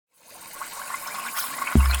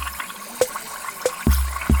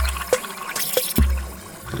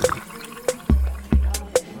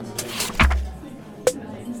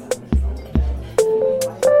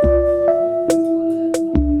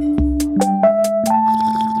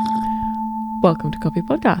Welcome to Copy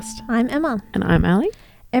Podcast. I'm Emma. And I'm Ali.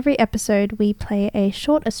 Every episode we play a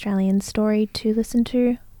short Australian story to listen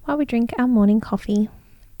to while we drink our morning coffee.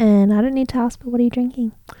 And I don't need to ask, but what are you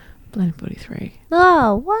drinking? Blend 43.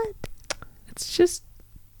 Oh, what? It's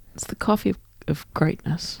the coffee of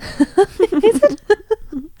greatness. Is it?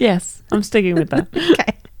 Yes, I'm sticking with that.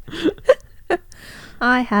 Okay.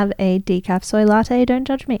 I have a decaf soy latte. Don't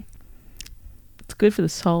judge me. It's good for the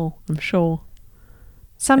soul, I'm sure.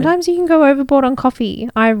 Sometimes you can go overboard on coffee.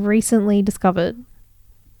 I've recently discovered.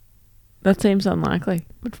 That seems unlikely.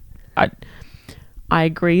 But I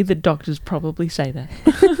agree that doctors probably say that.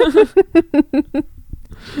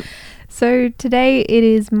 So today it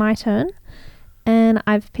is my turn. And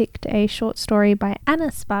I've picked a short story by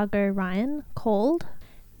Anna Spargo Ryan called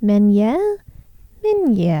Meniere.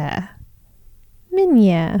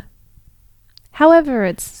 However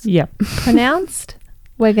it's pronounced,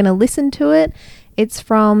 we're going to listen to it. It's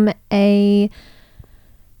from a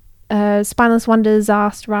Spineless Wonders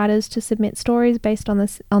asked writers to submit stories based on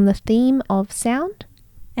the theme of sound.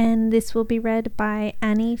 And this will be read by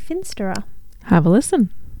Annie Finsterer. Have a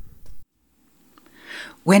listen.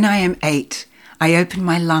 When I am 8, I open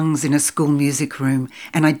my lungs in a school music room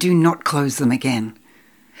and I do not close them again.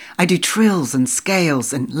 I do trills and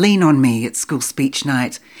scales and Lean on Me at school speech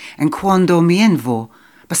night and Quando mi envo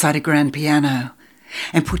beside a grand piano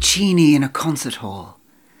and Puccini in a concert hall.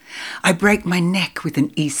 I break my neck with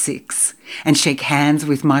an E6 and shake hands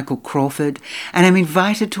with Michael Crawford and am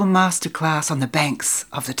invited to a masterclass on the banks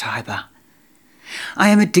of the Tiber. I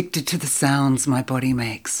am addicted to the sounds my body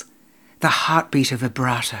makes, the heartbeat of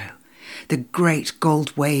vibrato, the great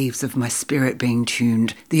gold waves of my spirit being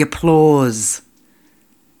tuned, the applause.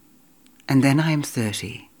 And then I am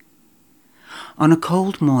 30. On a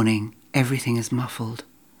cold morning, everything is muffled.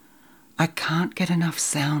 I can't get enough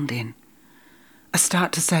sound in. I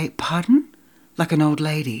start to say, pardon? Like an old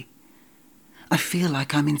lady. I feel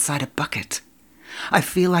like I'm inside a bucket. I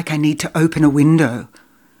feel like I need to open a window.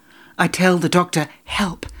 I tell the doctor,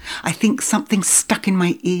 help, I think something's stuck in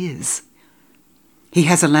my ears. He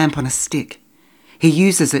has a lamp on a stick. He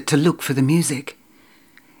uses it to look for the music.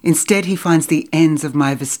 Instead, he finds the ends of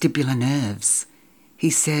my vestibular nerves.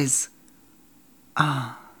 He says,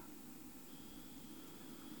 ah.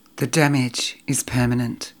 The damage is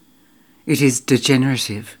permanent. It is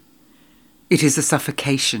degenerative. It is a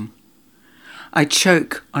suffocation. I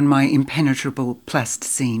choke on my impenetrable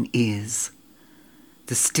plasticine ears.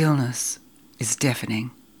 The stillness is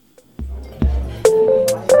deafening.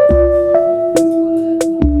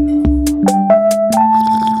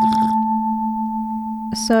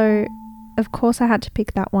 So, of course I had to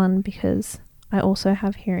pick that one because I also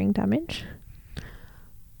have hearing damage.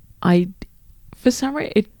 For some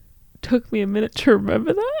reason, it took me a minute to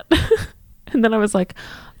remember that. And then I was like,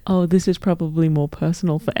 oh, this is probably more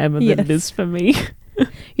personal for Emma than it is for me.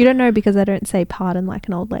 You don't know because I don't say pardon like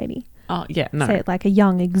an old lady. Oh, yeah, no. Say it like a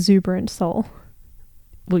young, exuberant soul.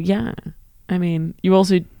 Well, yeah. I mean,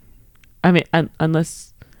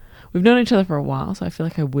 unless we've known each other for a while, so I feel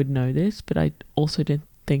like I would know this, but I also didn't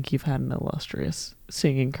think you've had an illustrious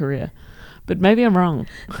singing career. But maybe I'm wrong.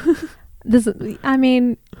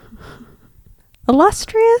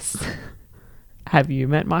 Illustrious? Have you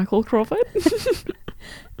met Michael Crawford?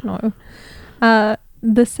 No.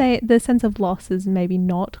 The sense of loss is maybe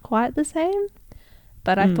not quite the same,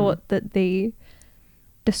 but I thought that the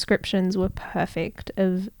descriptions were perfect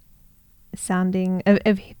of sounding,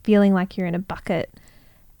 of feeling like you're in a bucket.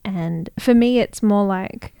 And for me, it's more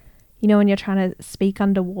like, you know, when you're trying to speak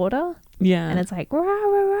underwater. Yeah. And it's like, rah,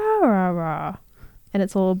 rah, rah, rah, rah. And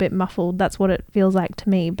it's all a bit muffled. That's what it feels like to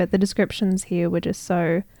me. But the descriptions here were just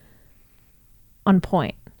so on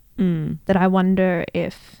point that I wonder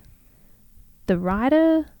if the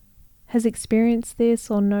writer has experienced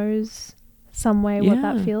this or knows some way what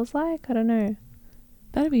that feels like. I don't know.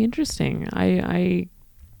 That'd be interesting.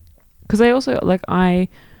 Because I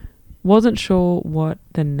wasn't sure what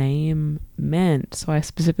the name meant. So I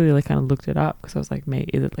specifically kind of looked it up because I was like,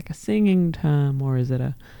 is it like a singing term or is it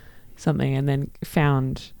something? And then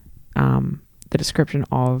found the description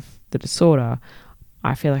of the disorder.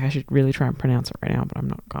 I feel like I should really try and pronounce it right now, but I'm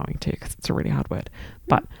not going to because it's a really hard word.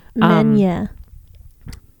 But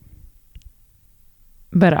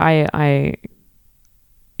But I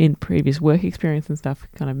in previous work experience and stuff,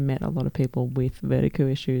 kind of met a lot of people with vertigo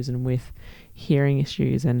issues and with hearing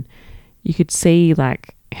issues, and you could see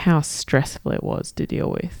like how stressful it was to deal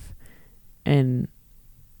with, and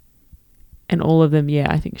all of them,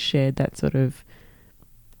 I think shared that sort of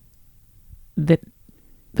that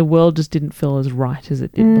the world just didn't feel as right as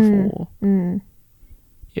it did before.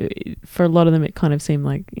 For a lot of them, it kind of seemed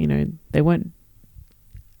like, you know, they weren't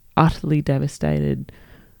utterly devastated,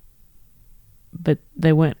 but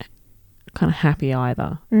they weren't kind of happy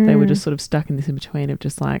either. They were just sort of stuck in this in between of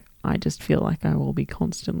just like, I just feel like I will be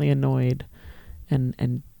constantly annoyed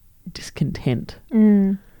and discontent.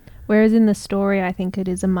 Whereas in the story, I think it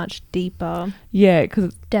is a much deeper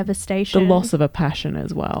because devastation, the loss of a passion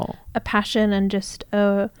as well, a passion, and just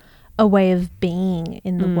a way of being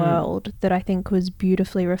in the world that I think was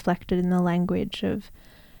beautifully reflected in the language of,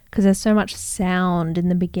 because there's so much sound in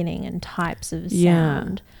the beginning and types of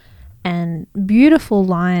sound. And beautiful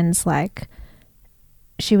lines like,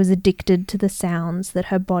 she was addicted to the sounds that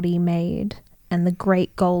her body made and the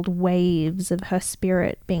great gold waves of her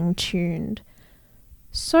spirit being tuned.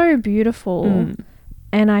 So beautiful.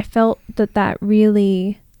 And I felt that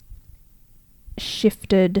really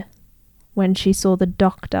shifted when she saw the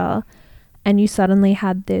doctor, and you suddenly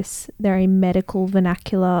had this very medical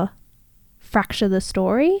vernacular fracture the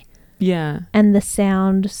story. Yeah. And the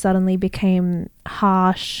sound suddenly became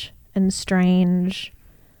harsh and strange,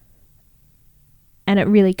 and it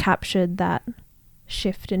really captured that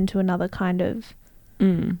shift into another kind of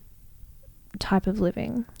type of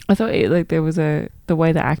living. I thought there was the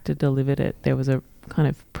way the actor delivered it, there was a kind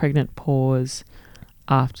of pregnant pause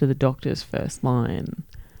after the doctor's first line,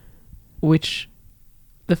 which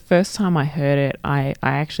the first time I heard it, I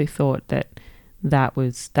actually thought that's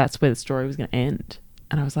where the story was going to end.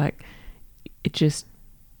 And I was like, it just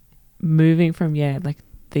moving from, like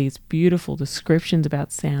these beautiful descriptions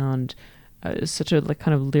about sound, such a like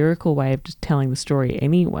kind of lyrical way of just telling the story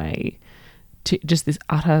anyway, to just this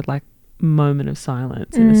utter like moment of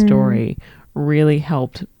silence in the story really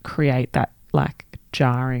helped create that like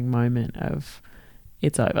jarring moment of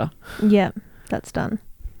it's over. Yeah, that's done.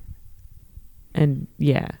 And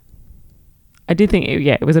I did think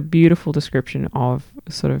it was a beautiful description of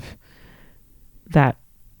sort of that,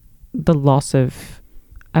 the loss of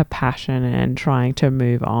a passion and trying to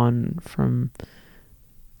move on from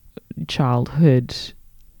childhood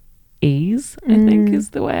ease, I think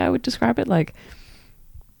is the way I would describe it. Like,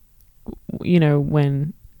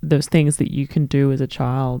 when those things that you can do as a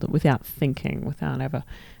child without thinking, without ever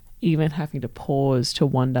even having to pause to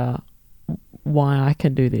wonder why I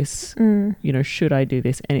can do this, should I do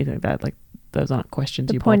this, anything like that, like those aren't questions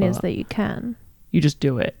the you point bother. Is that you can. You just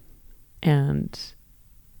do it. And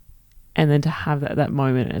then to have that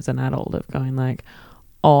moment as an adult of going like,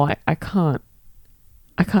 oh, I can't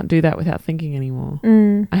do that without thinking anymore.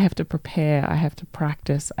 I have to prepare, I have to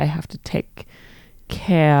practice, I have to take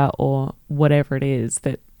care, or whatever it is,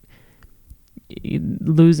 that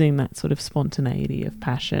losing that sort of spontaneity of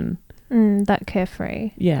passion. That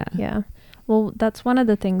carefree. Yeah. Yeah. Well, that's one of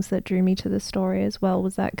the things that drew me to the story as well,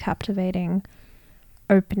 was that captivating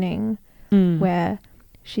opening where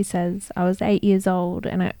she says, I was 8 years old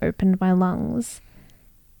and I opened my lungs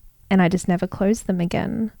and I just never closed them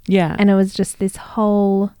again. Yeah. And it was just this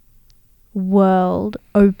whole world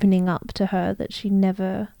opening up to her that she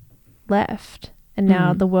never left. And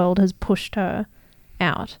now the world has pushed her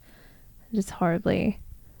out. Just horribly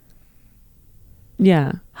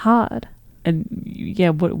hard. And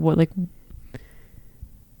what like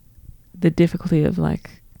the difficulty of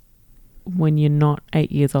like when you're not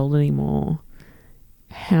 8 years old anymore,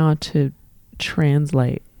 how to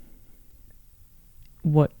translate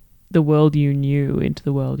what the world you knew into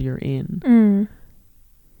the world you're in.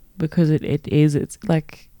 Because it's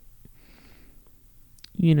like,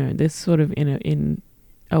 there's sort of in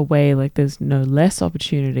a way like there's no less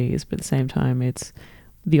opportunities, but at the same time it's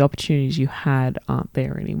the opportunities you had aren't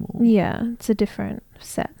there anymore. Yeah, it's a different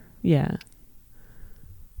set. Yeah.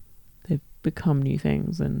 They've become new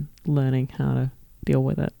things and learning how to deal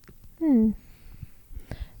with it.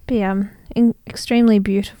 But yeah, extremely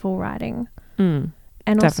beautiful writing. And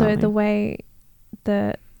Definitely. also the way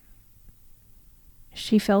that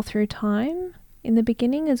she fell through time in the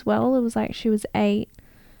beginning as well. It was like she was 8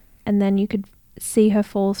 and then you could see her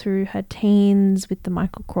fall through her teens with the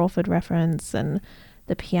Michael Crawford reference and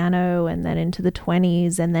the piano, and then into the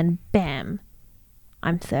 20s, and then bam,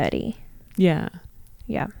 I'm 30. Yeah.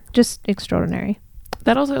 Yeah, just extraordinary.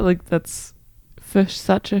 That also, like, that's for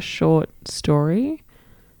such a short story,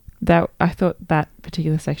 that I thought that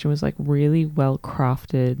particular section was like really well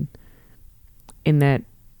crafted, in that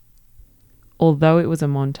although it was a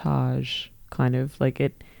montage, kind of like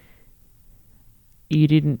it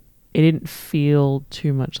didn't feel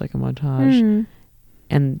too much like a montage.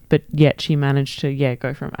 But yet she managed to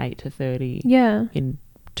go from 8 to 30 in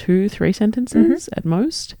 2-3 sentences at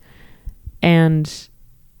most, and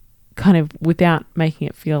kind of without making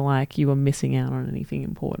it feel like you were missing out on anything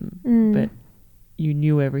important. But you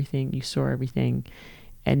knew everything, you saw everything,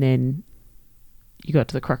 and then you got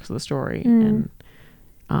to the crux of the story. And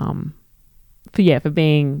for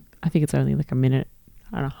being, I think it's only like a minute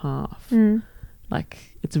and a half.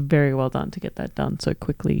 Like, it's very well done to get that done so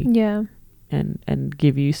quickly. Yeah. And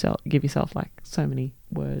give yourself like so many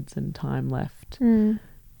words and time left to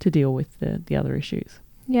deal with the other issues.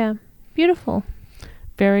 Yeah. Beautiful.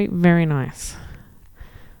 Very, very nice.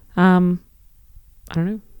 I don't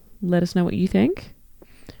know. Let us know what you think.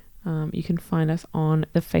 You can find us on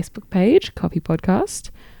the Facebook page, Copy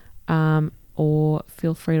Podcast, or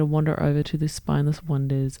feel free to wander over to the Spineless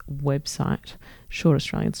Wonders website,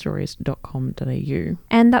 shortaustralianstories.com.au.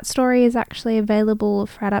 And that story is actually available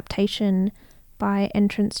for adaptation by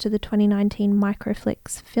entrance to the 2019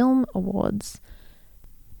 Microflix Film Awards.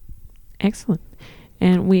 Excellent.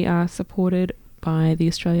 And we are supported by the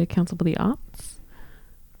Australia Council for the Arts.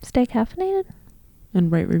 Stay caffeinated.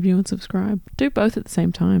 And rate, review, and subscribe. Do both at the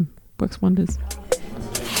same time. Works wonders.